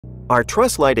Our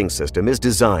truss lighting system is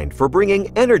designed for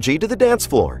bringing energy to the dance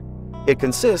floor. It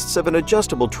consists of an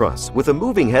adjustable truss with a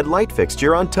moving head light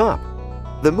fixture on top.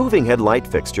 The moving head light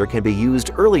fixture can be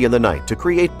used early in the night to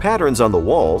create patterns on the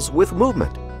walls with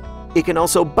movement. It can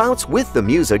also bounce with the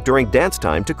music during dance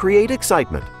time to create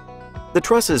excitement. The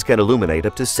trusses can illuminate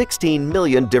up to 16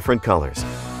 million different colors.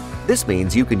 This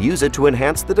means you can use it to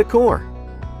enhance the decor.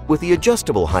 With the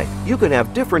adjustable height, you can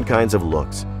have different kinds of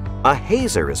looks. A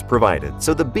hazer is provided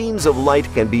so the beams of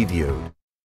light can be viewed.